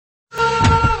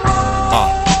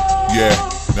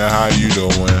How you doing?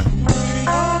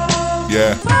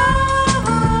 Yeah.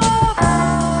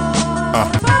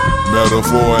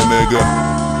 Metaphor, nigga.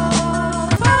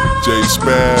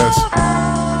 J-Spaz.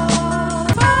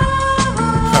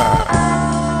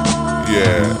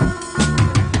 Yeah.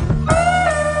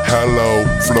 Hello,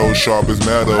 flow sharp as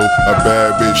metal. A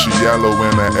bad bitch, she yellow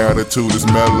and her attitude is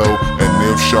mellow. And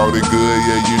if shorty good,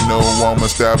 yeah, you know I'ma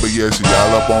stab her. Yeah, she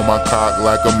all up on my cock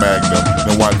like a magnum.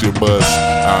 Then watch it bust.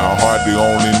 I'm hard the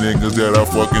only niggas that I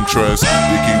fucking trust.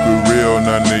 We keep it real,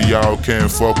 none of y'all can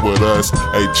fuck with us.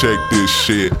 Hey, check this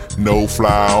shit, no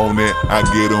fly on it. I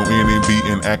get on any beat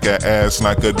and act a ass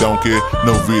like a donkey.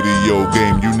 No video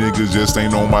game, you niggas just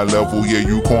ain't on my level. Yeah,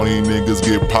 you corny niggas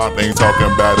get popped, ain't talking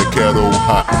about a kettle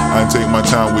hot. I take my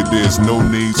time with this, no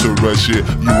need to rush it.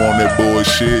 You on that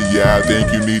bullshit, yeah, I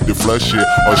think you need to flush it.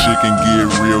 Or shit can get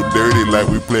real dirty like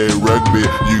we play rugby.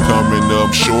 You coming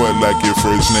up short like your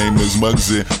first name is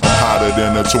Muggsy. I'm hotter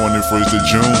than the 21st of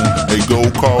June. Hey, go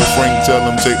call Frank, tell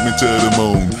him take me to the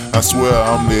moon. I swear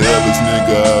I'm the illest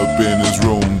nigga up in this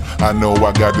room. I know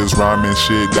I got this rhyming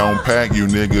shit down pat. You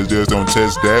niggas just don't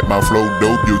test that. My flow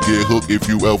dope, you get hooked if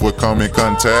you ever come in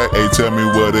contact. Hey, tell me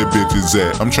where that bitch is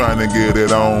at. I'm trying to get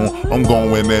it on. I'm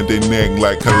going at their neck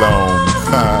like cologne.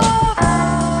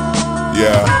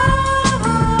 Yeah.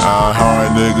 Hard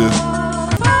nigga.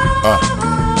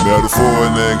 Metaphor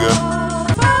nigga.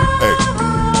 Hey,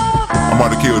 I'm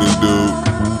about to kill this dude.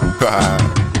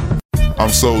 I'm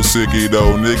so sicky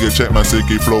though, nigga, check my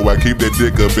sicky flow. I keep that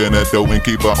dick up in that dough and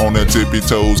keep her on her tippy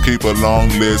toes. Keep a long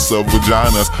list of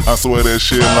vaginas. I swear that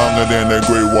shit longer than that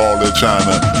Great Wall of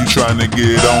China. You tryna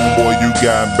get on, boy, you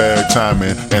got bad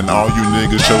timing. And all you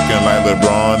niggas choking like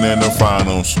LeBron in the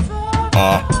finals.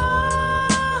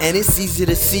 And it's easy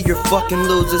to see you're fucking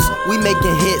losers. We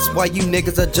making hits while you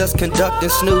niggas are just conducting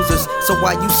snoozers. So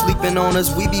while you sleeping on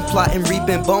us, we be plotting,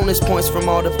 reaping bonus points from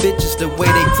all the bitches. The way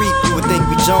they creep, you would think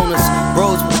we Jonas.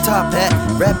 Bros with a top hat,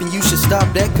 rapping you should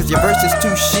stop that. Cause your verse is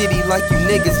too shitty like you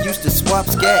niggas used to swap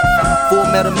scat. Full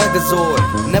metal Megazord,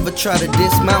 never try to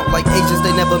dismount. Like Asians,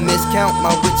 they never miscount.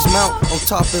 My witch mount on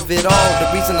top of it all. The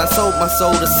reason I sold my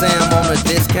soul to Sam on a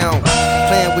discount.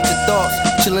 Playing with your thoughts,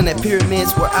 chilling at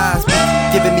pyramids where eyes be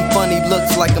giving me funny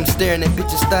looks like I'm staring at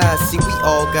bitches' thighs. See, we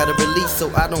all gotta release, so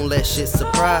I don't let shit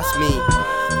surprise me.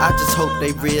 I just hope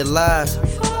they realize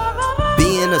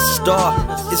being a star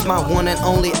is my one and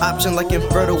only option. Like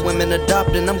infertile women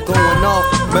adopting, I'm going off,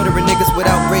 murdering niggas with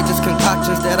outrageous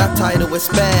concoctions that I title with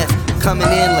Spaz. Coming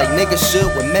in like niggas should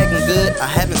with Megan Good. I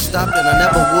haven't stopped and I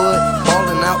never would.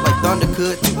 Balling out like thunder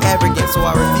could, too arrogant, so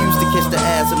I refuse to kiss the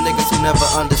ass of niggas who never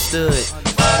understood.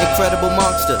 Incredible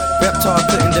monster, reptar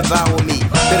couldn't devour me.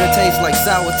 Bitter taste like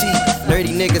sour tea.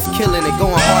 Nerdy niggas killing it,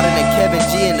 going harder than Kevin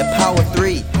G in the Power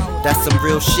 3. That's some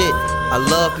real shit. I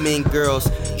love mean girls.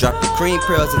 Drop the cream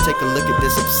pearls and take a look at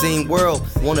this obscene world.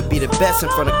 Wanna be the best in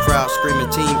front of crowds screaming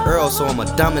Team Earl, so I'ma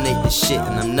dominate this shit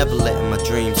and I'm never letting my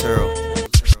dreams hurl.